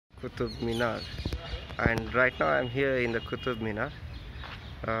Qutubminar, and right now I'm here in the Qutubminar,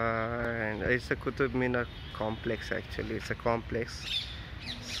 and it's a Qutubminar complex. Actually, it's a complex.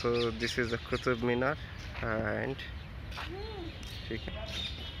 So this is the Qutubminar, and you can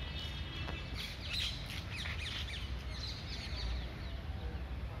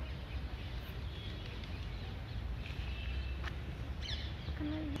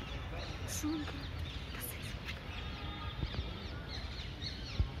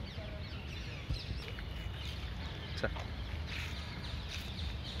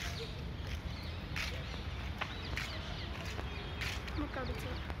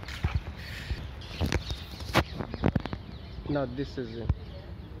now this is it.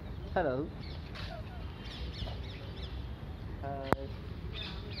 Hello. Hi.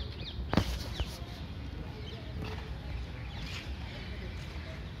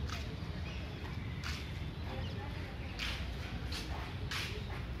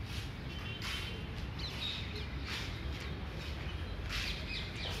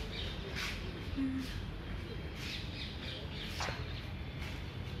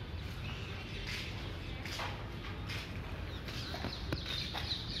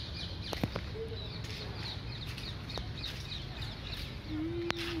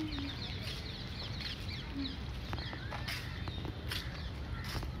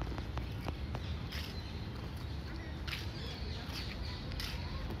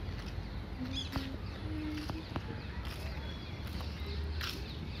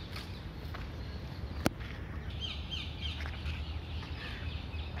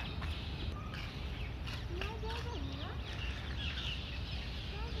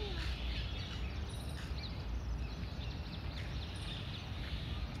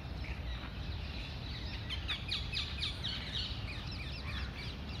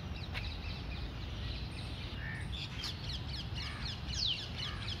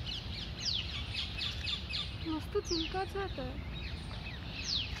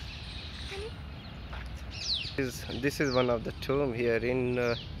 This is one of the tomb here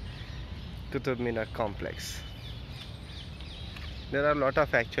in Qutubminar complex. There are a lot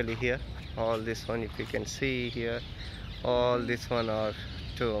of actually here. All this one, if you can see here, all this one are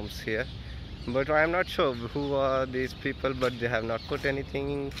tombs here. But I am not sure who are these people, but they have not put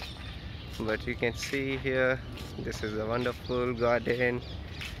anything. But you can see here, this is a wonderful garden,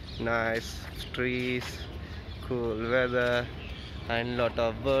 nice trees, cool weather, and lot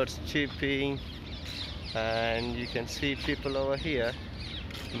of birds chirping. And you can see people over here,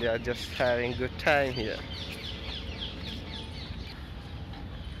 they are just having good time here.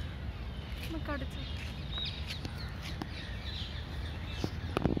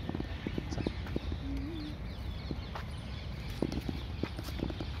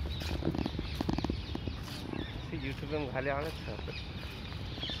 YouTube में खाली आने था.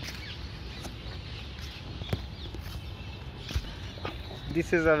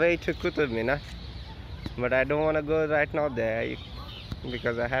 This is a way to Qutubminar, but I don't want to go right now there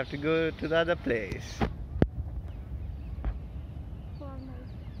because I have to go to the other place.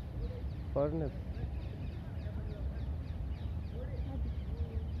 Foreigners.